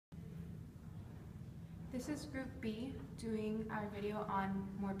This is Group B doing our video on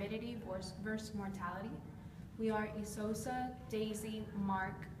morbidity versus mortality. We are Esosa, Daisy,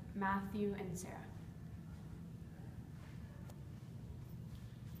 Mark, Matthew, and Sara.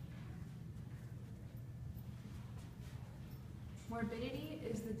 Morbidity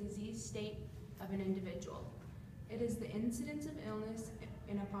is the disease state of an individual. It is the incidence of illness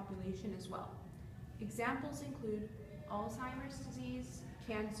in a population as well. Examples include Alzheimer's disease,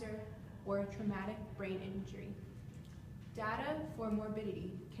 cancer, or a traumatic brain injury. Data for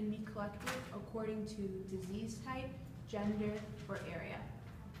morbidity can be collected according to disease type, gender, or area.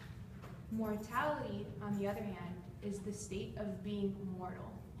 Mortality, on the other hand, is the state of being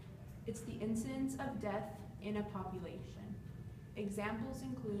mortal. It's the incidence of death in a population. Examples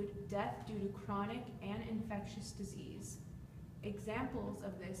include death due to chronic and infectious disease. Examples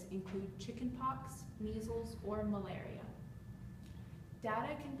of this include chickenpox, measles, or malaria. Data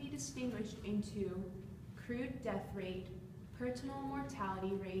can be distinguished into crude death rate, paternal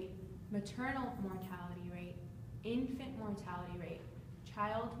mortality rate, maternal mortality rate, infant mortality rate,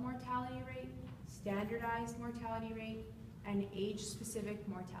 child mortality rate, standardized mortality rate, and age-specific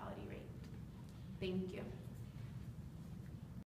mortality rate. Thank you.